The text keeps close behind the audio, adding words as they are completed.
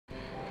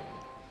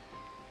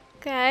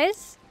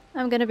Guys,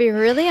 I'm gonna be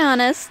really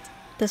honest.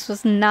 This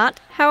was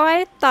not how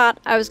I thought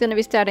I was gonna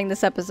be starting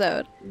this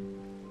episode.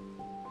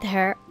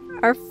 There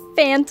are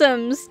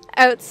phantoms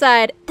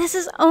outside. This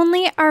is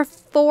only our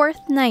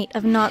 4th night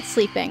of not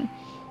sleeping.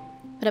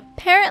 But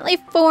apparently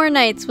 4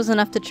 nights was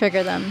enough to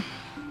trigger them.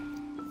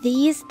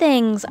 These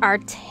things are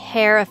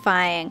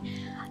terrifying.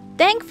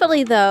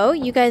 Thankfully though,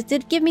 you guys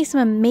did give me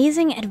some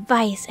amazing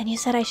advice and you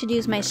said I should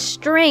use my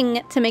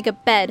string to make a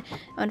bed.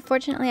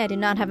 Unfortunately, I do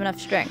not have enough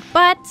string,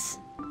 but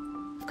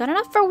I've got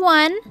enough for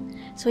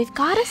 1. So we've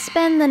got to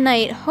spend the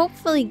night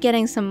hopefully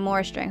getting some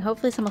more string.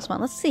 Hopefully some will spawn.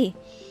 Let's see.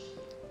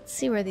 Let's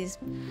see where these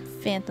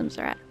phantoms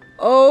are at.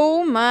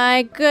 Oh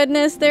my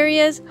goodness, there he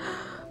is.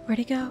 Where'd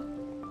he go?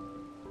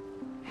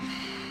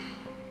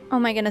 Oh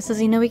my goodness, does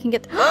he know we can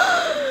get...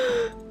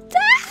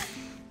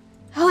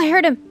 Oh, I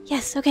heard him.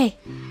 Yes, okay.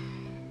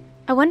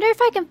 I wonder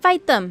if I can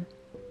fight them.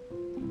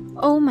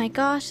 Oh my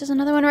gosh, there's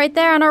another one right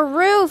there on our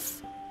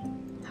roof.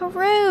 How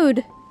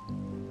rude.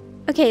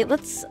 Okay,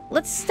 let's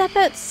step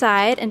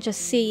outside and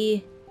just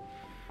see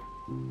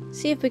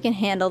if we can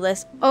handle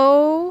this.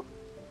 Oh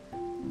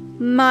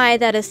my,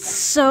 that is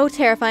so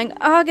terrifying.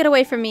 Oh, get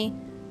away from me.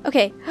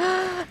 Okay.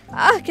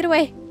 Ah, get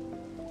away.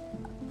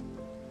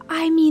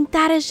 I mean,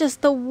 that is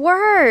just the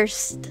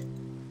worst.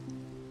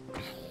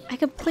 I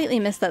completely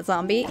missed that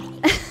zombie.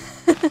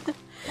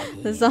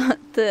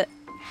 The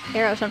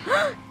arrow shot.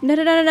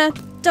 No.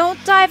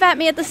 Don't dive at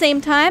me at the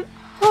same time.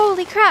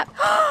 Holy crap.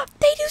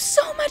 They do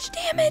so much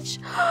damage.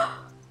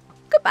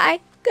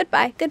 Goodbye.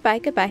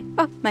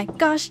 Oh my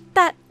gosh.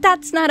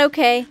 That's not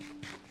okay.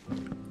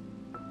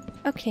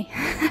 Okay.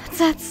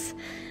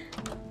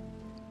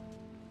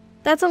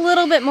 That's a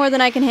little bit more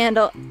than I can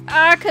handle.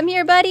 Ah, come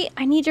here, buddy.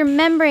 I need your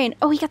membrane.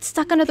 Oh, he got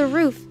stuck under the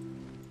roof.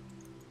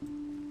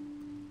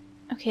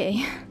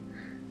 Okay.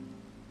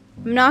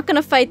 I'm not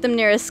gonna fight them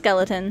near a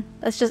skeleton.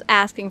 That's just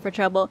asking for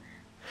trouble.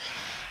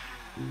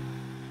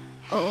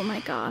 Oh my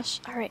gosh.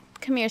 Alright,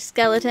 come here,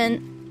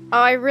 skeleton. Oh,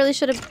 I really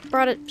should have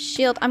brought a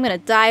shield. I'm gonna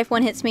die if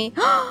one hits me.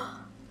 Oh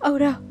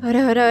no.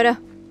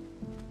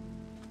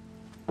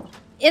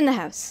 In the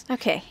house.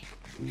 Okay.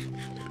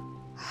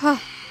 Huh.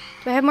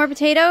 Do I have more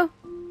potato?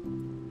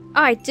 Oh,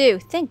 I do.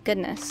 Thank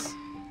goodness.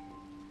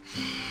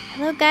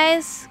 Hello,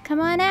 guys. Come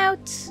on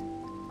out.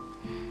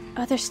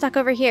 Oh, they're stuck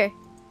over here.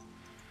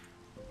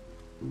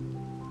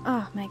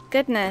 Oh my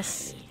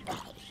goodness.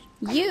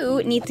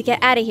 You need to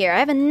get out of here. I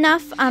have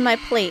enough on my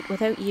plate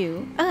without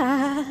you.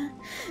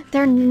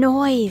 Their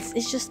noise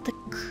is just the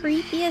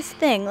creepiest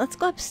thing. Let's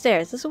go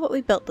upstairs. This is what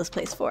we built this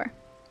place for.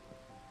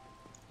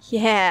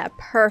 Yeah,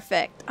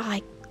 perfect. Oh,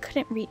 I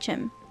couldn't reach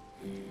him.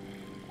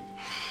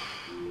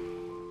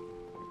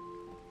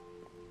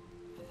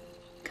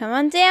 Come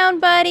on down,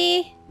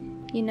 buddy.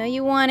 You know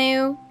you want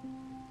to.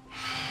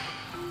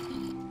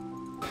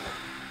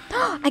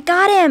 I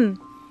got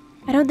him!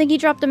 I don't think he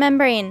dropped a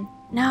membrane.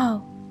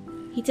 No,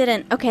 he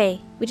didn't.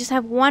 Okay, we just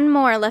have 1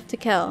 more left to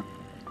kill.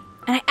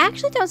 And I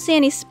actually don't see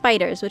any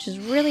spiders, which is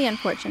really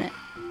unfortunate.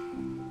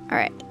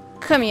 Alright,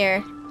 come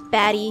here,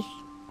 baddie.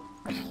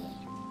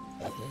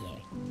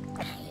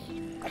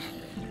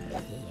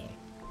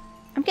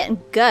 I'm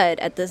getting good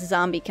at this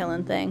zombie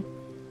killing thing.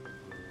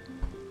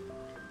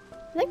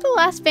 I think the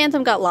last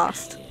phantom got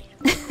lost.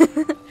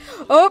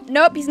 Oh,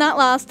 nope, he's not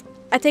lost.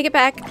 I take it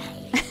back.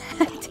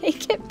 I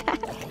take it back.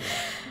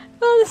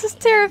 Oh, this is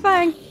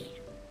terrifying.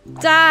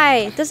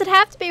 Die. Does it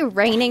have to be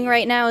raining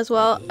right now as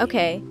well?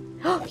 Okay.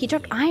 Oh, he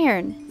dropped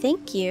iron.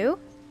 Thank you.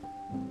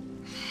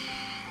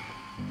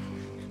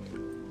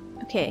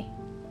 Okay.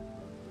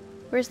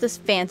 Where's this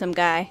phantom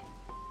guy?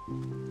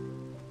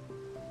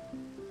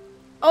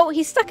 Oh,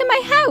 he's stuck in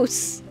my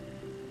house.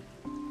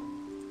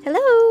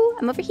 Hello,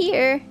 I'm over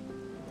here.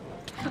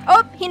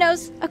 Oh, he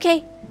knows.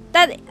 Okay.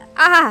 That's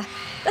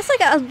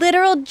like a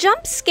literal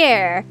jump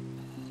scare.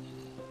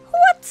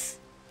 What?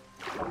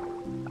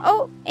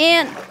 Oh,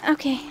 and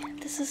okay,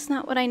 this is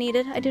not what I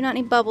needed. I do not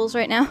need bubbles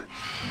right now.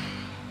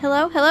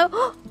 Hello?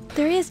 Oh,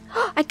 there he is.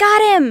 I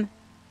got him!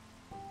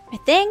 I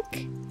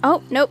think.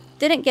 Oh, nope,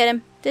 didn't get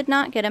him. Did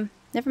not get him.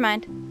 Never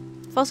mind.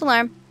 False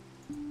alarm.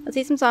 Let's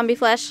eat some zombie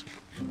flesh.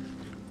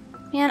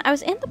 Man, I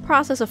was in the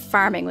process of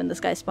farming when this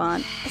guy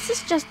spawned. This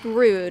is just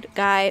rude,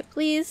 guy.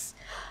 Please.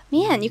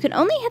 Man, you can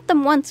only hit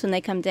them once when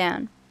they come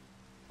down.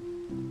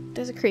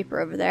 There's a creeper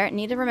over there. I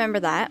need to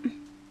remember that.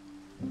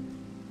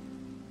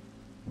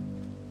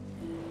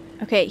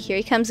 Okay, here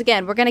he comes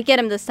again. We're gonna get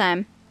him this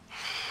time.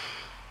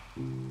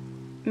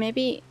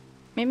 Maybe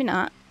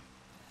not.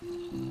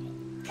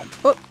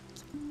 Oh!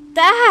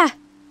 Ah!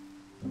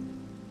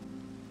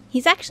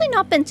 He's actually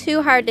not been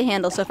too hard to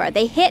handle so far.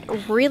 They hit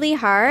really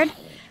hard,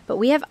 but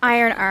we have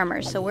iron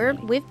armor, so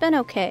we've been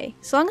okay.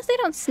 As long as they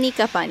don't sneak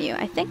up on you.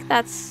 I think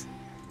that's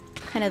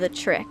kind of the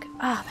trick.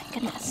 Oh my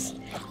goodness.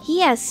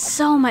 He has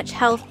so much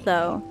health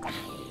though.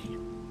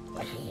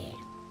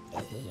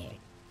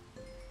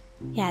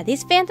 Yeah,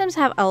 these phantoms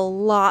have a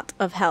lot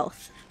of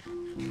health.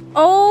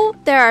 Oh,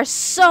 there are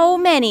so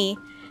many.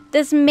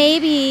 This may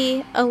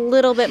be a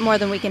little bit more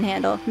than we can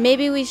handle.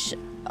 Maybe we should...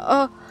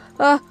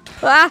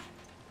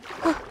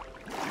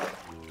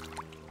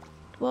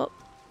 well,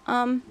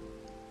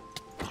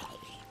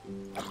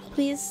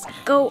 please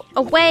go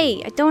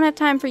away. I don't have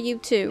time for you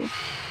two.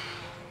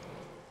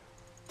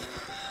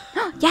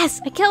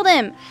 Yes, I killed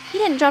him. He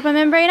didn't drop a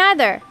membrane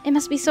either. It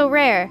must be so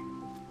rare.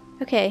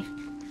 Okay.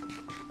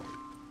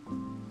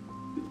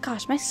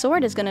 Gosh, my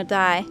sword is gonna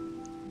die.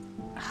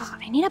 Oh,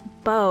 I need a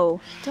bow.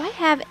 Do I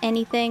have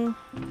anything?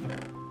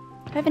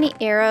 Do I have any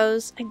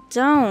arrows? I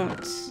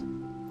don't.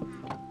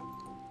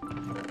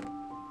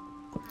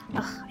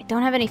 Ugh, I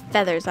don't have any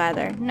feathers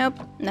either. Nope,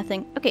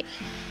 nothing. Okay.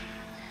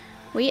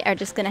 We are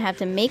just gonna have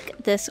to make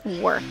this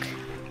work.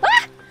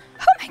 Ah!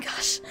 Oh my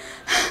gosh!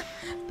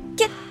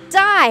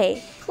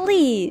 Die!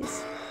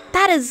 Please!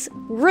 That is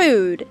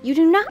rude. You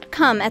do not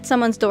come at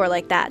someone's door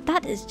like that.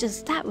 That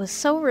was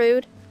so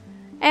rude.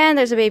 And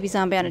there's a baby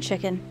zombie on a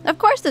chicken. Of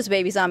course there's a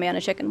baby zombie on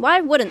a chicken. Why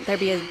wouldn't there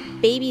be a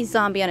baby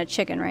zombie on a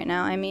chicken right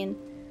now? I mean,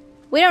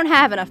 we don't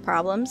have enough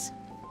problems.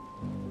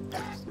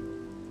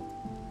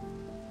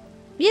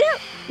 You know,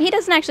 he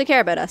doesn't actually care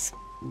about us.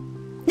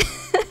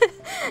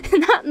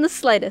 Not in the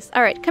slightest.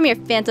 Alright, come here,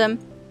 Phantom.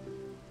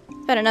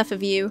 I've had enough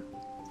of you.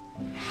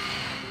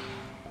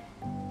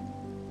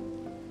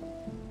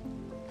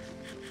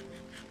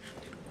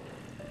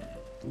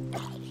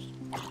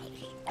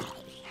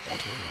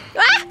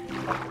 Ah!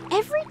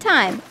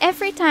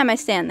 Every time I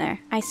stand there,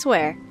 I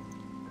swear.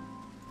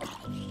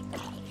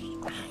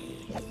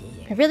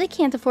 I really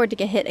can't afford to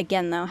get hit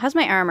again, though. How's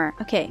my armor?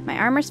 Okay, my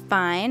armor's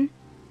fine.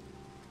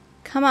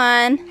 Come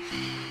on.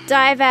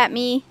 Dive at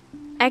me.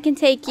 I can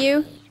take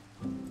you.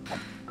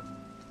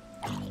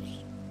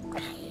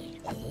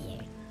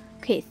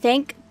 Okay,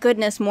 thank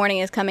goodness morning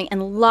is coming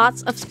and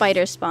lots of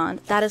spiders spawned.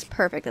 That is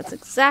perfect. That's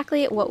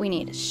exactly what we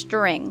need.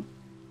 String.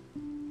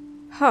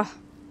 Huh.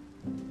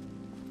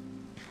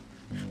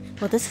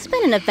 Well, this has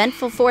been an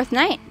eventful fourth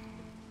night.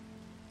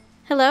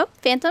 Hello,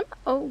 Phantom?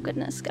 Oh,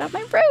 goodness. Get off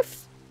my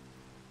roof.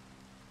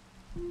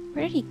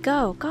 Where did he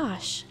go?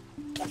 Gosh.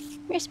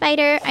 Come here,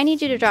 spider. I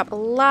need you to drop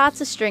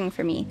lots of string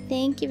for me.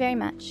 Thank you very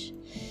much.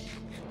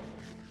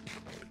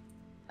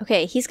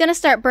 Okay, he's gonna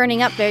start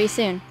burning up very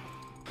soon.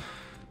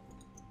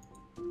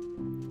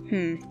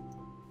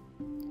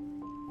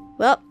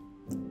 Well,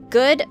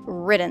 good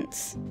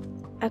riddance.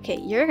 Okay,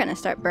 you're gonna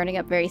start burning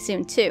up very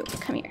soon, too.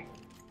 Come here.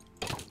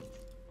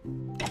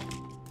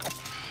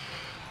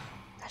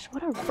 Gosh,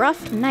 what a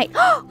rough night.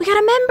 Oh, we got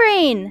a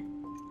membrane!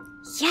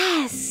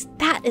 Yes,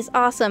 that is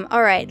awesome.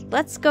 All right,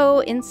 let's go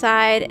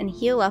inside and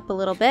heal up a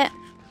little bit.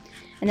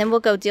 And then we'll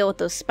go deal with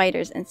those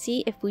spiders and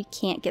see if we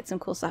can't get some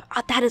cool stuff.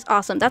 Oh, that is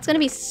awesome. That's going to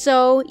be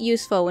so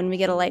useful when we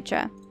get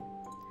Elytra.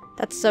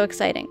 That's so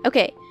exciting.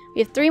 Okay,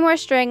 we have 3 more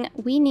string.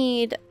 We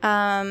need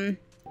 5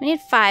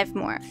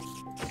 more.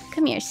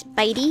 Come here,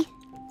 Spidey.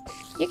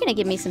 You're going to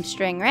give me some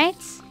string, right?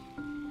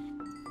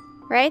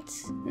 Right?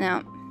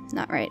 No,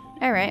 not right.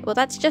 All right, well,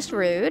 that's just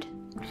rude.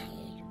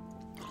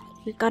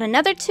 We've got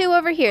another 2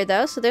 over here,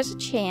 though, so there's a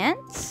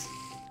chance.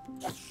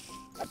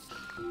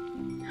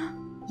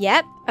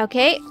 Yep,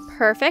 okay,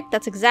 perfect.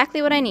 That's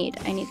exactly what I need.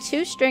 I need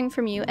 2 string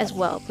from you as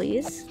well,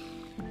 please.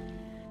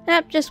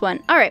 Nope, just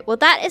 1. All right, well,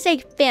 that is a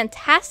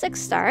fantastic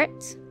start.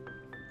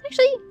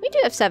 Actually, we do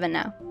have 7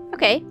 now.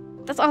 Okay,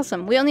 that's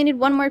awesome. We only need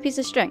 1 more piece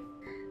of string.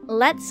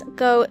 Let's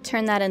go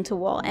turn that into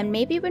wool, and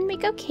maybe when we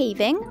go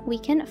caving, we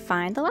can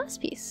find the last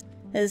piece.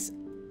 Because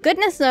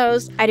goodness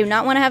knows, I do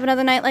not want to have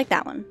another night like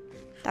that one.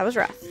 That was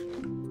rough.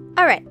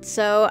 Alright,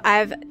 so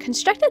I've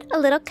constructed a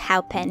little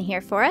cow pen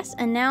here for us,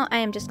 and now I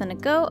am just going to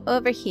go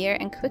over here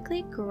and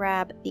quickly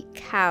grab the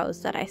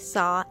cows that I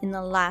saw in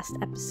the last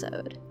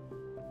episode.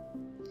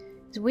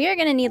 We are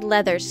going to need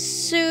leather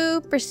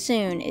super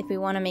soon if we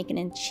want to make an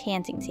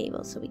enchanting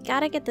table, so we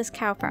gotta get this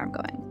cow farm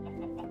going.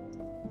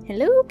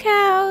 Hello,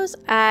 cows!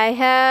 I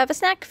have a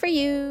snack for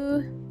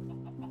you!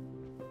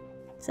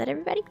 Is that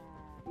everybody?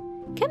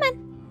 Come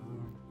on!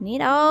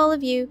 Need all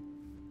of you.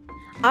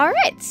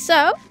 Alright,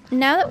 so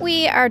now that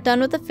we are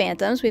done with the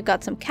phantoms, we've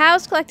got some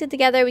cows collected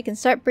together, we can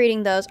start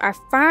breeding those. Our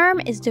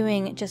farm is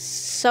doing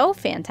just so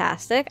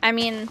fantastic. I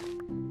mean,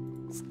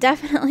 it's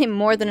definitely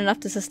more than enough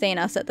to sustain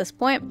us at this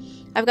point.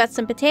 I've got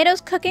some potatoes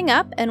cooking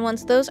up, and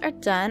once those are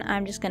done,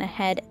 I'm just going to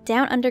head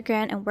down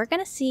underground, and we're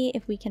going to see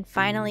if we can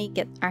finally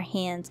get our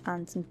hands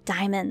on some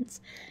diamonds.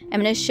 I'm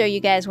going to show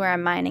you guys where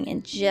I'm mining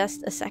in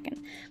just a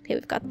second. Okay,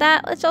 we've got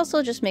that. Let's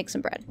also just make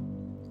some bread.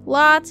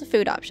 Lots of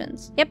food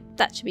options. Yep,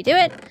 that should do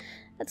it.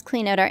 Let's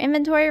clean out our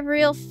inventory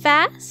real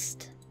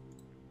fast.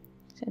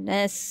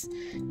 Goodness.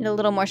 Need a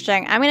little more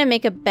string. I'm going to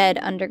make a bed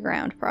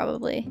underground,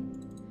 probably.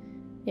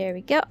 There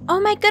we go. Oh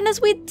my goodness,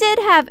 we did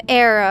have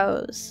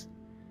arrows.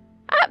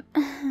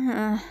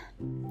 I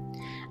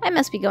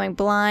must be going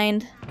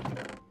blind.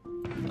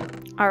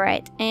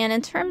 Alright, and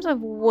in terms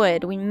of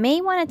wood, we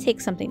may want to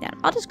take something down.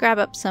 I'll just grab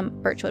up some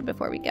birchwood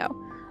before we go.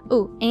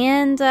 Ooh,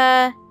 and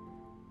I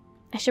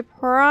should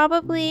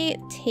probably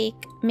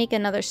make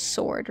another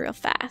sword real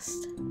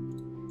fast.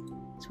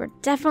 So we're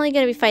definitely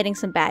going to be fighting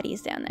some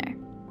baddies down there.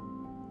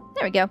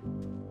 There we go.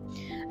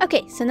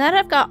 Okay, so now that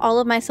I've got all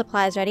of my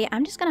supplies ready,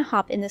 I'm just gonna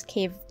hop in this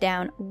cave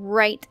down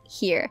right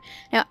here.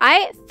 Now,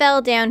 I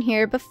fell down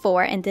here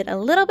before and did a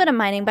little bit of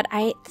mining, but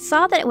I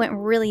saw that it went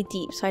really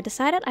deep, so I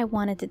decided I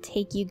wanted to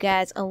take you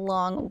guys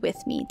along with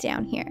me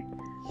down here.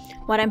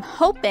 What I'm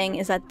hoping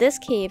is that this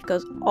cave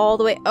goes all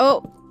the way...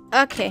 Oh,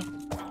 okay.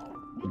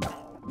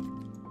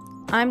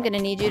 I'm gonna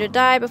need you to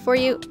die before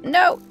you...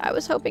 No! I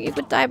was hoping you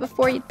would die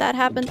before that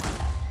happened.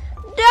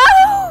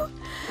 No!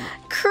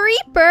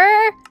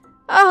 Creeper!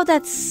 Oh,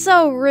 that's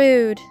so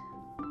rude.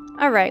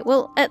 Alright,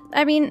 well,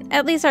 I mean,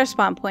 at least our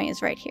spawn point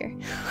is right here.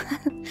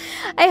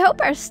 I hope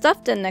our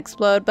stuff didn't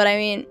explode, but I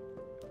mean,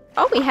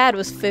 all we had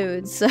was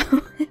food, so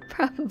it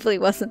probably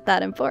wasn't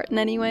that important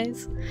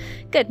anyways.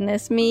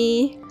 Goodness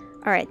me.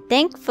 Alright,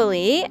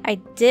 thankfully, I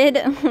did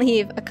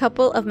leave a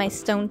couple of my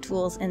stone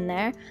tools in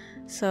there,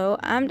 so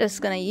I'm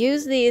just gonna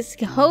use these.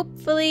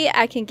 Hopefully,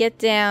 I can get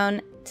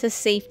down to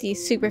safety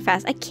super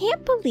fast. I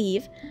can't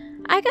believe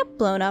I got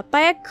blown up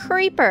by a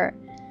creeper.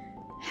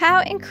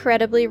 How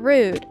incredibly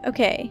rude.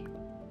 Okay.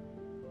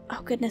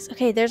 Oh, goodness.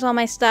 Okay, there's all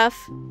my stuff.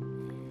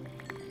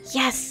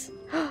 Yes!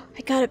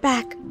 I got it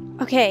back.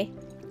 Okay.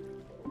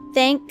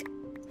 Thank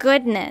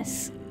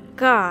goodness.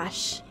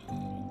 Gosh.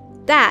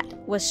 That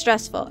was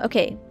stressful.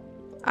 Okay.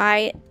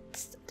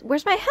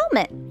 Where's my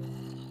helmet?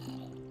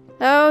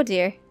 Oh,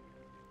 dear.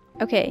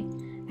 Okay.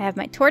 I have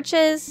my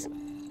torches,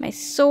 my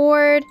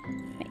sword,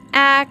 my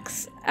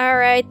axe.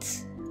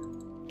 Alright.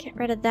 Get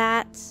rid of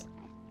that.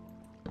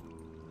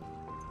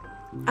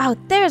 Oh,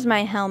 there's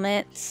my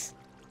helmet.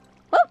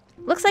 Well,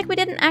 looks like we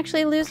didn't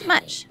actually lose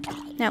much.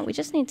 Now, we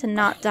just need to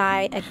not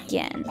die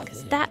again,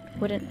 because that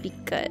wouldn't be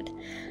good.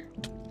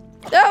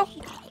 Oh!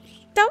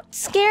 Don't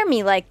scare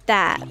me like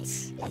that.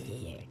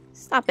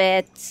 Stop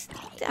it.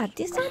 God,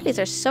 these zombies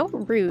are so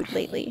rude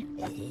lately.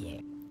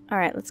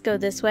 Alright, let's go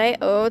this way.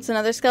 Oh, it's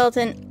another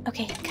skeleton.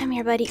 Okay, come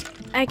here, buddy.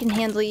 I can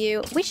handle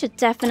you. We should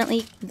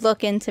definitely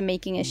look into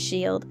making a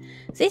shield.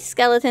 These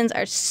skeletons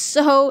are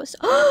so...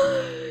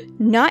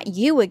 Not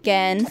you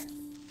again.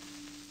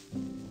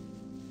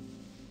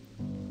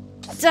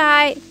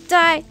 Die,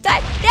 die,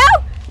 die.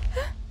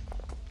 No!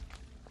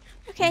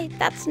 Okay,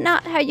 that's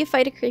not how you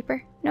fight a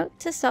creeper. Note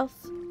to self.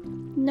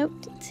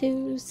 Note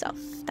to self.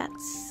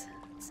 That's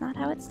not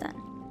how it's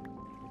done.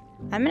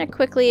 I'm gonna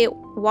quickly,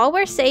 while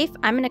we're safe,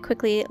 I'm gonna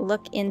quickly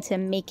look into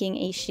making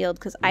a shield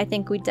because I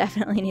think we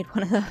definitely need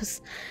one of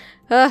those.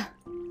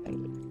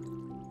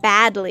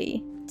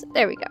 Badly. So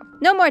there we go.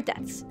 No more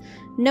deaths.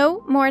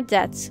 No more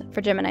deaths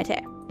for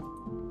GeminiTay.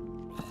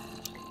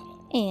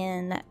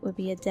 And that would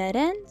be a dead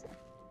end.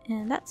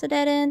 And that's a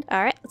dead end.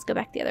 Alright, let's go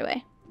back the other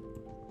way.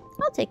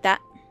 I'll take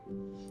that.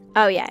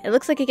 Oh yeah, it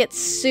looks like it gets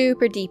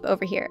super deep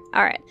over here.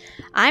 Alright,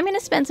 I'm gonna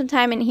spend some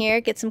time in here,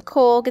 get some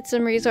coal, get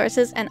some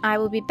resources, and I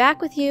will be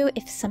back with you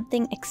if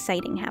something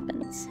exciting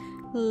happens.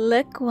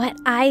 Look what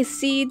I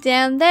see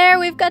down there.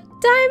 We've got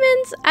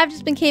diamonds. I've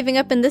just been caving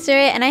up in this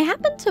area, and I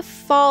happened to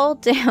fall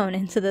down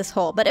into this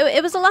hole, but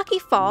it was a lucky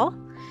fall.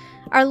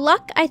 Our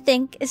luck, I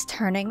think, is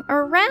turning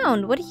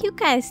around. What do you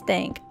guys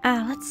think?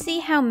 Let's see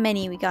how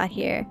many we got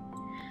here.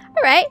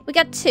 Alright, we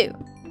got 2.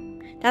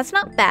 That's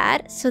not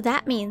bad, so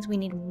that means we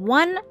need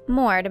 1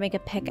 more to make a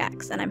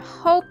pickaxe, and I'm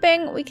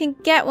hoping we can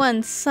get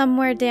one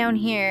somewhere down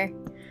here.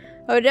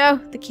 Oh no,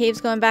 the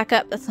cave's going back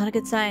up. That's not a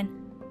good sign.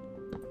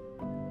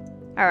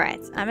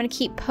 Alright, I'm gonna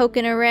keep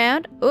poking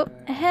around. Oh,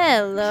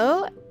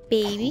 hello,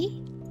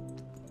 baby.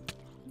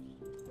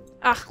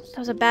 Ah, that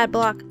was a bad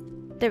block.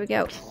 There we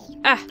go.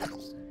 Ah,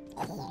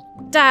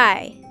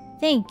 die.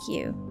 Thank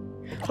you.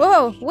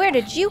 Whoa, where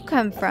did you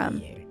come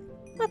from?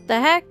 What the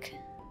heck?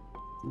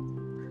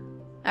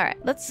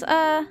 Alright, let's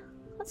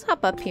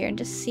hop up here and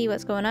just see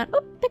what's going on.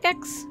 Oh,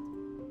 pickaxe.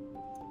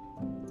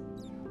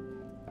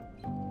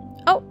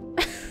 Oh.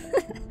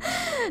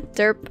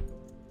 Derp.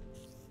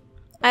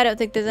 I don't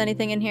think there's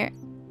anything in here.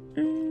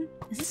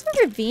 Is this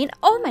a ravine?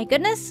 Oh my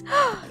goodness.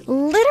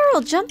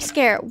 Literal jump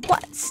scare.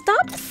 What?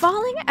 Stop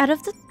falling out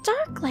of the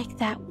dark like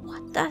that.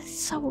 What? That's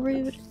so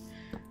rude.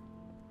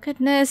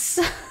 Goodness.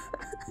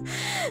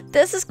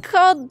 This is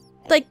called,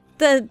 like,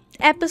 the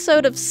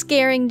episode of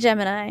Scaring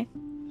Gemini.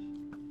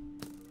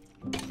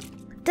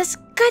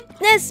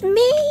 Goodness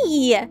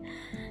me!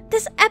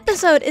 This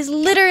episode is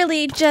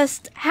literally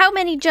just how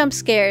many jump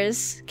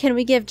scares can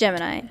we give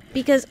Gemini?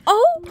 Because,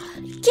 oh,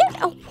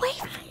 get away!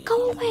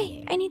 Go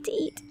away! I need to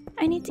eat.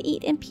 I need to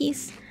eat in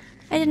peace.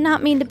 I did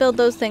not mean to build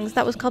those things.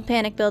 That was called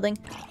panic building.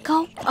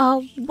 Go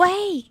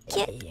away!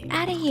 Get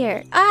out of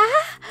here!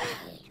 Ah!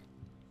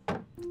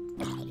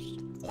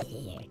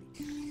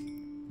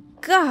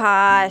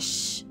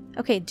 Gosh!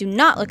 Okay, do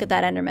not look at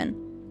that Enderman.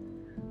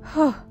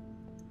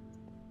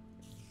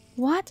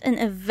 What an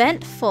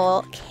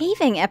eventful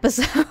caving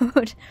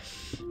episode.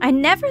 I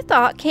never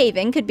thought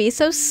caving could be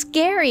so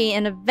scary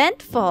and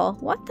eventful.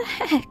 What the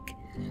heck?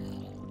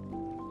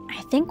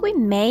 I think we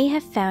may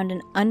have found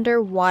an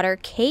underwater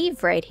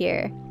cave right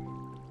here.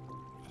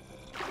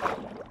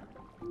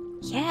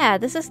 Yeah,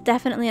 this is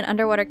definitely an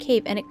underwater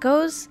cave, and it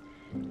goes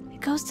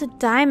to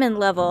diamond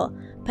level.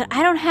 But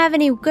I don't have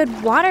any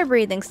good water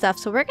breathing stuff,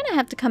 so we're gonna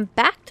have to come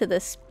back to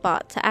this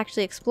spot to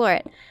actually explore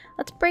it.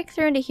 Let's break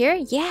through into here.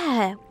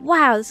 Yeah!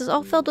 Wow, this is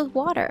all filled with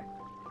water.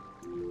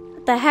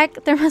 What the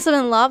heck? There must have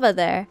been lava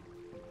there.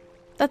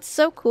 That's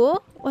so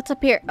cool. What's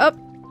up here? Oh!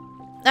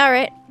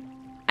 Alright.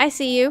 I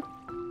see you.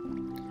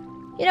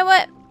 You know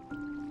what?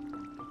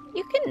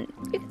 You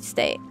can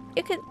stay.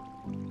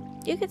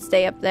 You could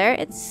stay up there.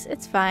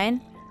 It's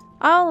fine.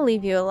 I'll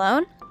leave you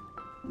alone.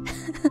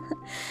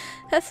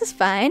 This is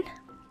fine.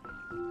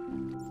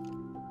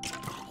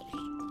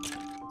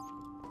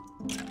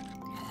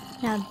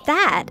 Now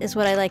that is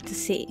what I like to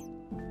see.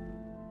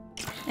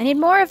 I need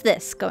more of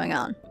this going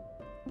on.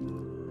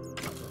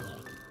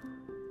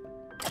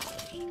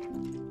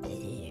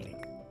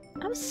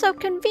 That was so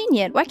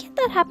convenient. Why can't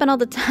that happen all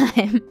the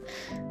time?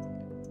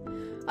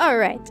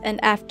 Alright,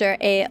 and after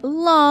a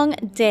long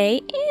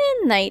day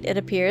and night, it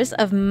appears,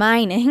 of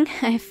mining,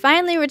 I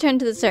finally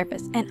returned to the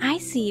surface, and I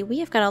see we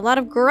have got a lot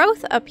of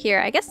growth up here.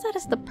 I guess that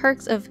is the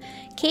perks of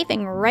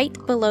caving right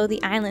below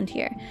the island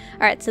here.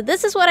 Alright, so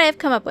this is what I have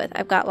come up with.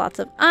 I've got lots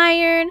of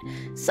iron,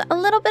 so a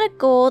little bit of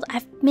gold.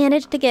 I've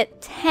managed to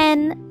get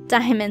 10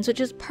 diamonds,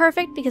 which is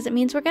perfect because it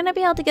means we're going to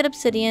be able to get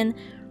obsidian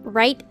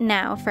right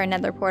now for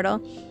another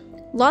portal.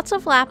 Lots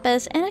of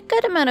lapis, and a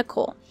good amount of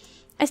coal.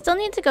 I still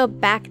need to go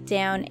back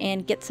down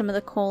and get some of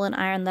the coal and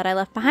iron that I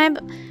left behind,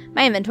 but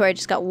my inventory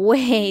just got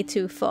way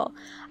too full.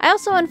 I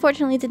also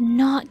unfortunately did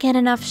not get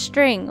enough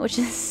string, which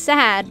is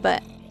sad,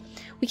 but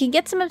we can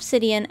get some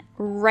obsidian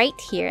right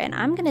here, and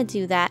I'm going to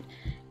do that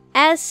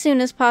as soon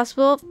as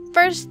possible.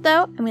 First,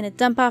 though, I'm going to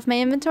dump off my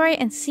inventory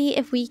and see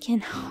if we can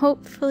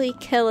hopefully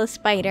kill a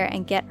spider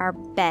and get our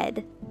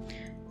bed.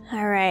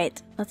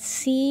 Alright, let's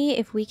see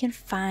if we can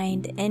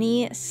find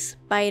any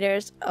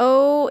spiders.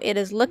 Oh, it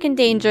is looking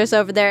dangerous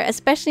over there,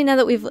 especially now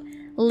that we've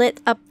lit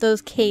up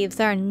those caves.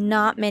 There are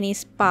not many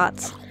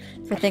spots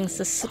for things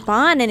to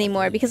spawn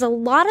anymore because a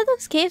lot of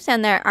those caves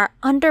down there are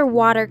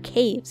underwater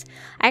caves.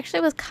 I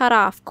actually was cut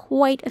off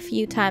quite a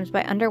few times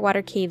by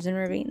underwater caves and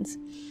ravines,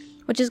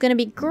 which is going to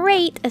be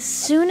great as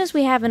soon as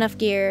we have enough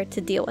gear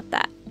to deal with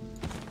that.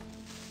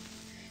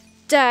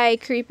 Die,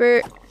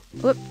 creeper.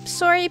 Whoops,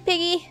 sorry,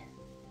 piggy.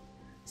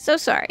 So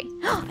sorry.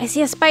 I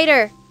see a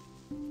spider.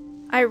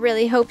 I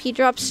really hope he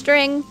drops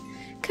string.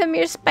 Come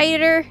here,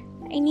 spider.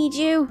 I need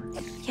you.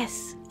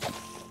 Yes.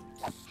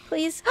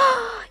 Please.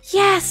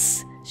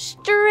 Yes!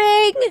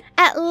 String!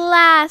 At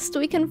last,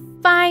 we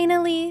can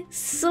finally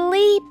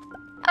sleep.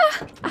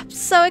 I'm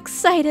so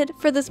excited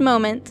for this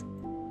moment.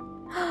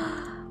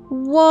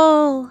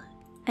 Wool.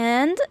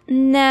 And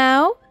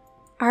now,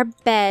 our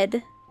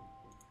bed.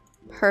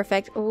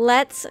 Perfect.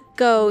 Let's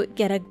go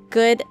get a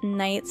good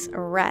night's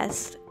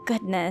rest.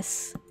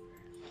 Goodness.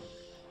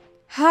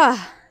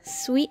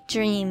 Sweet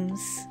dreams.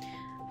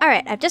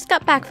 Alright, I've just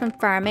got back from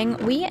farming.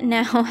 We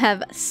now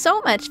have so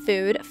much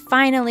food.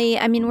 Finally,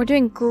 I mean, we're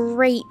doing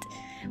great.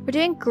 We're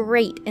doing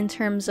great in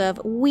terms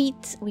of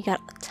wheat. We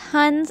got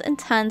tons and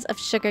tons of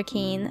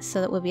sugarcane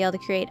so that we'll be able to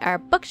create our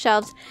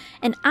bookshelves.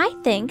 And I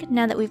think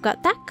now that we've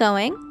got that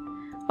going,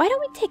 why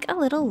don't we take a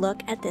little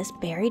look at this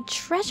buried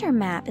treasure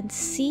map and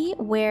see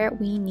where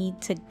we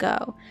need to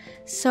go?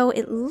 So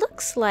it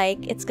looks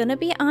like it's going to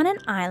be on an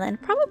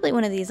island, probably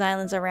one of these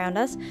islands around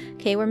us.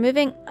 Okay, we're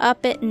moving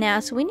up it now,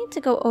 so we need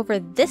to go over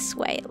this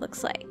way, it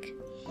looks like.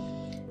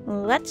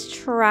 Let's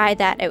try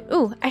that out.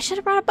 Ooh, I should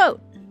have brought a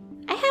boat.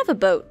 I have a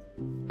boat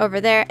over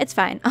there. It's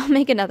fine. I'll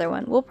make another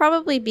one. We'll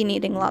probably be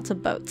needing lots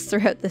of boats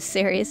throughout this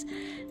series,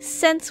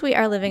 since we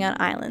are living on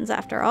islands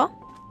after all.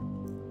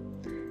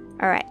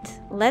 Alright,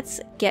 let's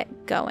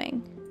get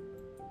going.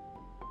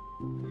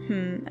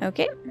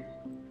 Okay.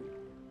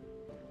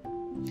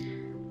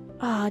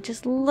 Oh,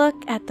 just look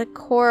at the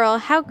coral.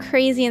 How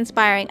crazy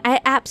inspiring.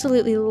 I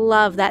absolutely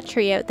love that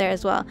tree out there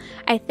as well.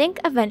 I think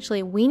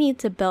eventually we need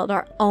to build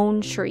our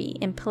own tree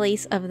in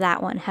place of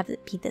that one. Have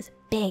it be this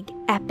big,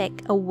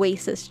 epic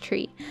oasis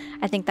tree.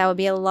 I think that would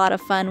be a lot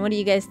of fun. What do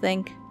you guys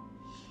think?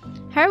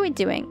 How are we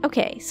doing?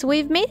 Okay, so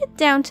we've made it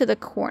down to the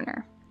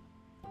corner.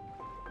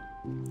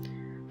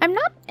 I'm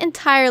not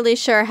entirely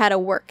sure how to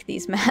work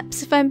these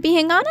maps, if I'm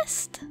being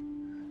honest.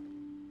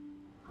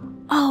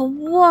 Oh,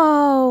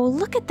 whoa,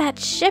 look at that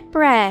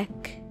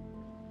shipwreck.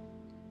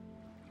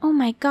 Oh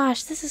my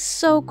gosh, this is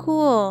so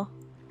cool.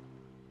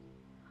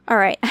 All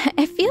right,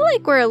 I feel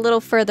like we're a little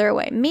further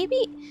away.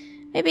 Maybe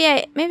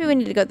we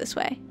need to go this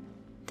way.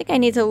 I think I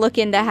need to look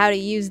into how to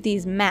use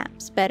these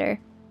maps better.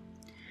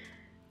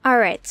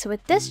 Alright, so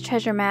with this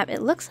treasure map,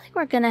 it looks like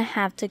we're gonna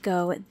have to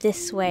go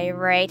this way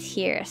right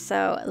here.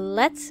 So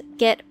let's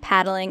get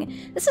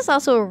paddling. This is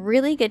also a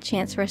really good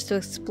chance for us to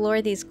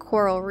explore these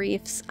coral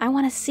reefs. I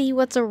want to see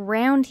what's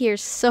around here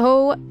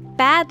so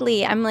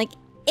badly. I'm like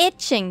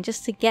itching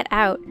just to get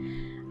out.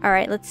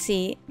 Alright, let's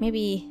see.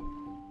 Maybe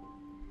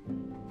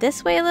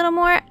this way a little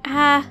more?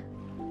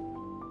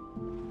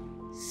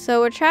 So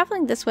we're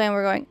traveling this way and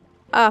we're going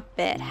up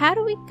it. How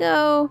do we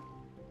go?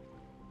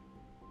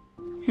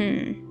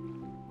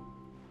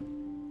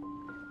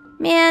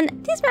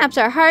 Man, these maps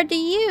are hard to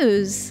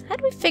use. How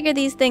do we figure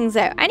these things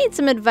out? I need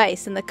some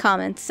advice in the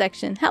comments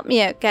section. Help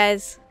me out,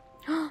 guys.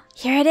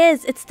 Here it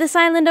is. It's this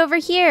island over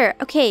here.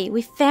 Okay,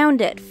 we found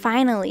it,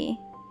 finally.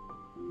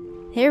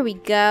 Here we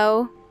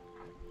go.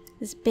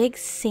 This big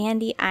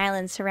sandy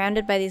island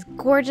surrounded by these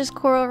gorgeous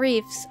coral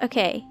reefs.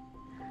 Okay.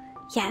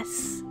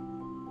 Yes.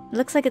 It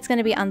looks like it's going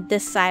to be on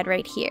this side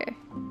right here.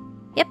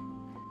 Yep.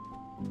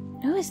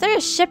 Oh, is there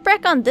a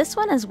shipwreck on this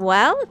one as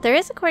well? There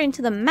is according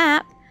to the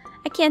map.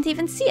 I can't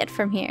even see it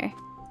from here.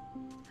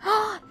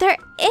 Oh, there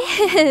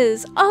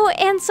is! Oh,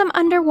 and some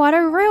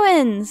underwater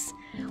ruins!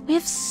 We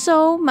have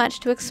so much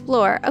to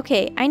explore.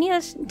 Okay, I need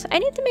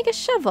to make a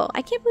shovel.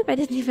 I can't believe I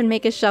didn't even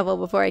make a shovel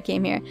before I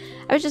came here.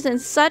 I was just in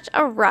such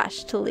a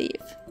rush to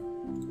leave.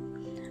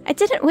 I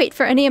didn't wait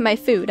for any of my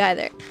food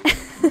either.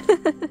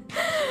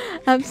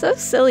 I'm so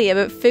silly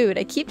about food.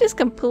 I keep just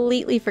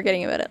completely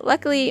forgetting about it.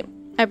 Luckily,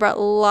 I brought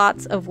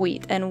lots of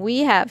wheat, and we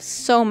have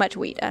so much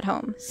wheat at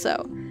home,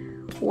 so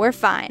we're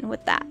fine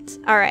with that.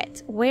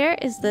 Alright, where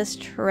is this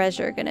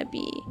treasure gonna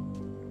be?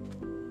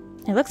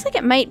 It looks like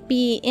it might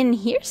be in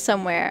here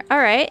somewhere.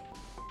 Alright,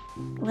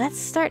 let's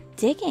start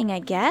digging, I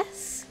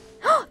guess.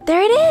 Oh,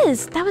 there it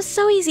is! That was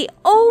so easy.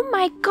 Oh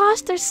my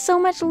gosh, there's so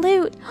much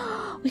loot.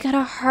 We got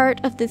a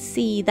heart of the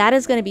sea. That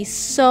is going to be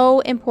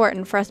so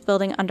important for us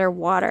building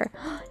underwater.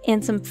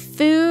 And some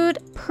food,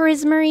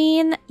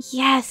 prismarine.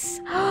 Yes.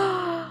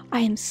 I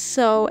am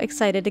so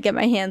excited to get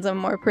my hands on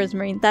more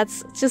prismarine.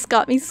 That's just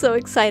got me so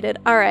excited.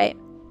 All right.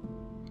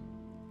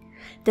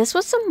 This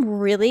was some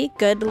really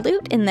good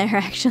loot in there,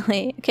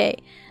 actually. Okay,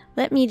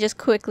 let me just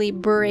quickly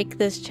break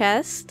this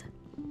chest.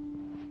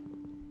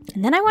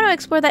 And then I want to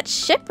explore that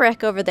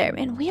shipwreck over there.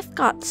 Man, we've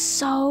got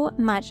so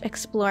much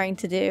exploring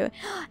to do.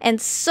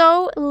 And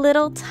so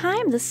little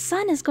time. The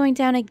sun is going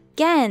down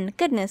again.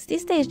 Goodness,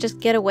 these days just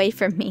get away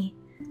from me.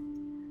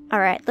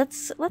 Alright,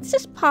 let's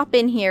just pop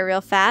in here real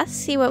fast.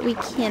 See what we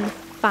can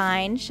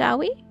find, shall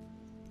we?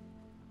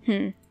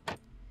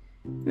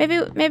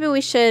 Maybe we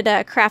should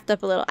craft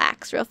up a little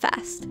axe real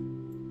fast.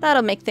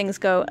 That'll make things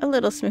go a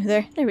little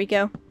smoother. There we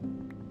go.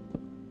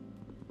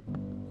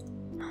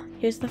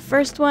 Here's the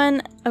first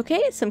one.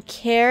 Okay, some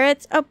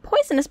carrots. Oh,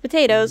 poisonous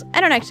potatoes.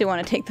 I don't actually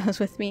want to take those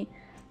with me.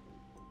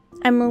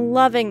 I'm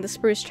loving the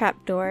spruce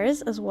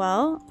trapdoors as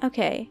well.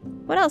 Okay,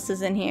 what else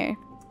is in here?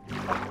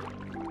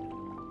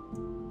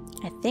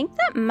 I think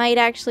that might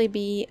actually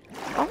be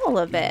all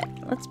of it.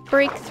 Let's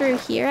break through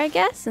here, I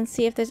guess, and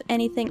see if there's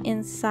anything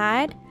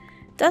inside.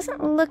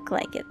 Doesn't look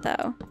like it,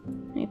 though.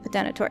 Let me put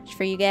down a torch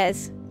for you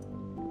guys.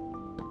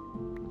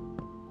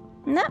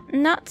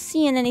 Not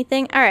seeing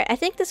anything. Alright, I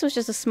think this was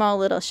just a small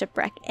little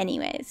shipwreck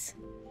anyways.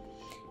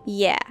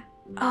 Yeah.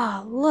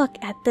 Oh, look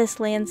at this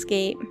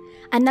landscape.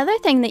 Another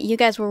thing that you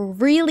guys were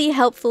really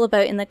helpful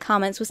about in the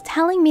comments was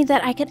telling me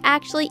that I could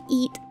actually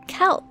eat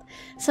kelp.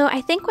 So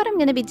I think what I'm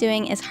going to be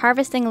doing is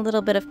harvesting a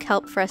little bit of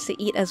kelp for us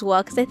to eat as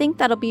well, because I think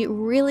that'll be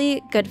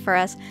really good for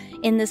us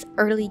in this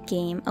early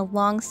game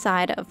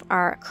alongside of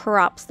our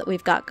crops that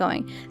we've got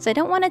going. So I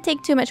don't want to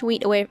take too much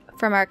wheat away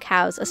from our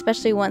cows,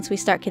 especially once we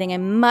start getting a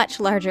much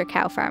larger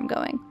cow farm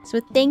going.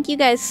 So thank you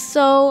guys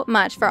so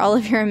much for all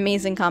of your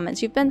amazing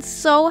comments. You've been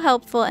so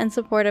helpful and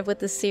supportive with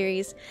this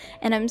series,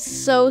 and I'm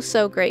so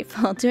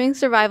grateful. Doing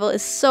survival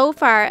is so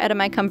far out of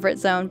my comfort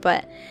zone,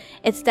 but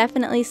it's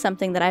definitely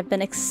something that I've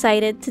been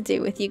excited to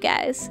do with you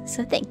guys,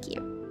 so thank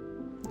you.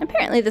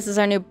 Apparently this is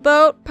our new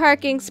boat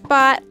parking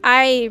spot.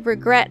 I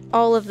regret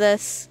all of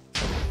this.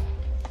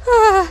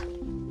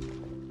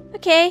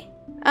 Okay.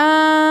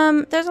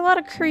 There's a lot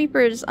of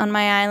creepers on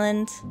my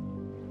island.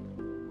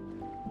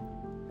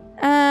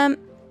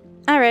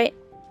 Alright.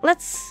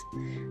 Let's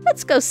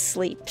go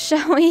sleep,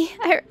 shall we?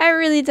 I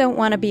really don't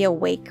want to be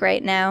awake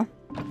right now.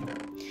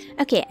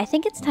 Okay, I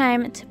think it's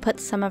time to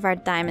put some of our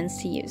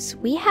diamonds to use.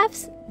 We have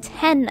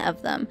 10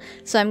 of them,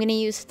 so I'm going to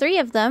use 3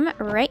 of them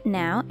right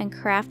now and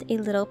craft a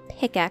little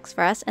pickaxe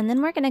for us, and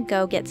then we're going to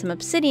go get some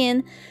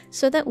obsidian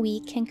so that we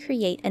can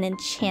create an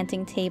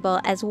enchanting table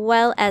as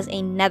well as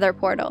a nether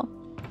portal.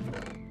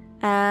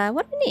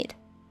 What do we need?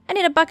 I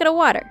need a bucket of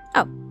water.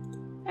 Oh,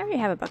 I already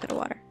have a bucket of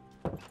water.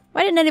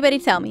 Why didn't anybody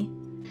tell me?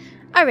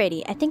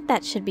 Alrighty, I think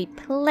that should be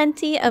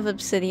plenty of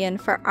obsidian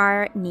for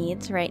our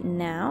needs right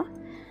now.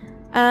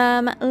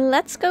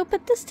 Let's go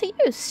put this to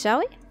use, shall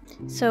we?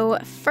 So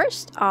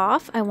first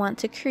off, I want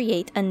to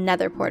create a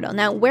nether portal.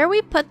 Now, where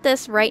we put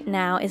this right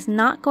now is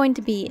not going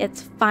to be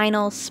its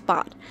final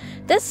spot.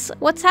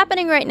 What's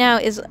happening right now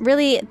is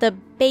really the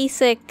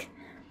basic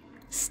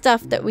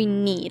stuff that we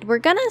need. We're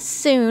gonna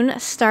soon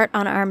start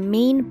on our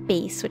main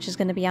base, which is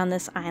gonna be on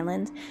this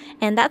island,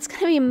 and that's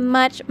gonna be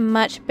much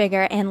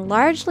bigger and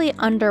largely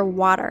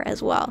underwater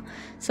as well.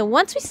 So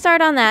once we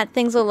start on that,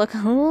 things will look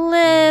a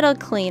little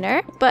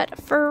cleaner,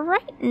 but for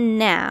right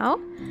now,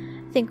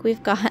 I think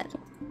we've got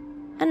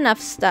enough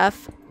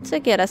stuff to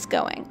get us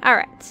going.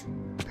 Alright,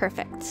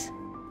 perfect.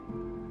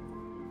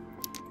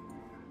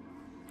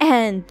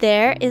 And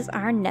there is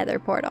our nether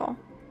portal.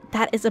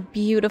 That is a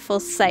beautiful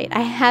sight.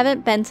 I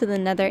haven't been to the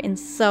Nether in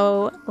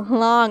so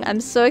long. I'm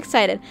so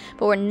excited.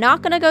 But we're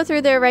not going to go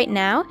through there right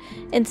now.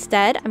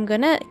 Instead, I'm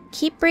going to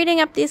keep breeding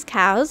up these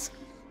cows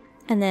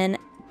and then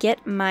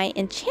get my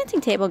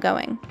enchanting table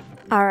going.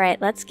 All right,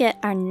 let's get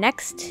our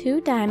next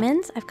 2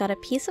 diamonds. I've got a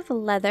piece of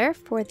leather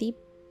for the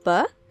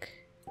book.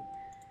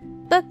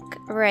 Book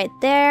right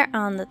there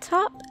on the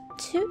top.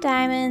 2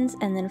 diamonds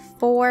and then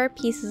 4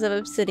 pieces of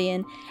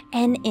obsidian.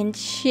 An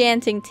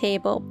enchanting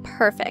table.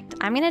 Perfect.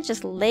 I'm going to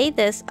just lay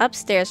this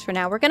upstairs for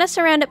now. We're going to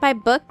surround it by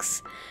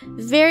books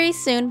very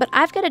soon, but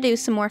I've got to do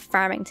some more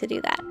farming to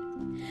do that.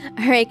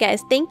 Alright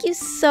guys, thank you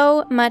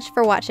so much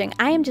for watching.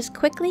 I am just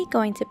quickly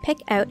going to pick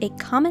out a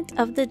comment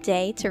of the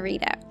day to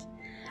read out.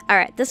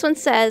 Alright, this one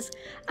says,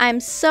 I'm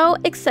so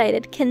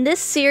excited. Can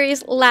this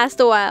series last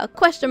a while?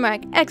 Question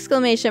mark,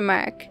 exclamation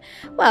mark.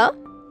 Well,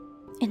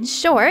 in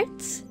short,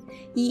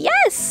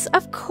 yes,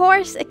 of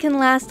course it can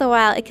last a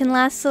while. It can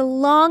last so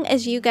long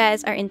as you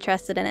guys are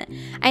interested in it.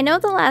 I know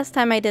the last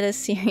time I did a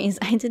series,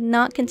 I did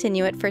not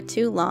continue it for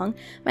too long.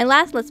 My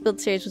last Let's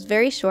Build series was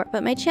very short,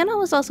 but my channel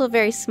was also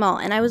very small,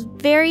 and I was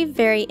very,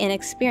 very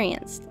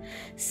inexperienced.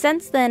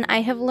 Since then,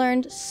 I have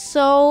learned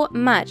so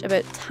much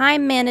about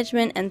time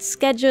management and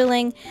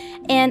scheduling,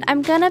 and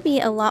I'm gonna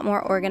be a lot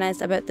more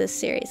organized about this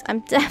series.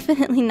 I'm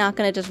definitely not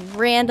gonna just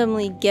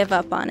randomly give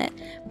up on it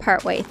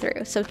partway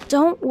through, so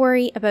don't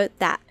worry about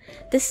that.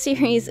 This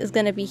series is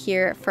gonna be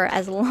here for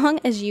as long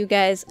as you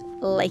guys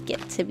like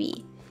it to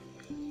be.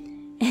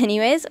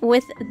 Anyways,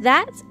 with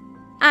that,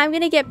 I'm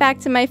gonna get back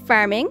to my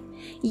farming.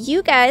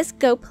 You guys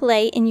go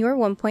play in your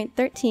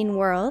 1.13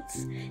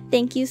 worlds.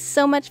 Thank you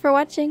so much for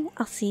watching.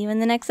 I'll see you in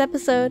the next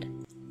episode.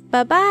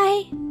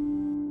 Bye-bye!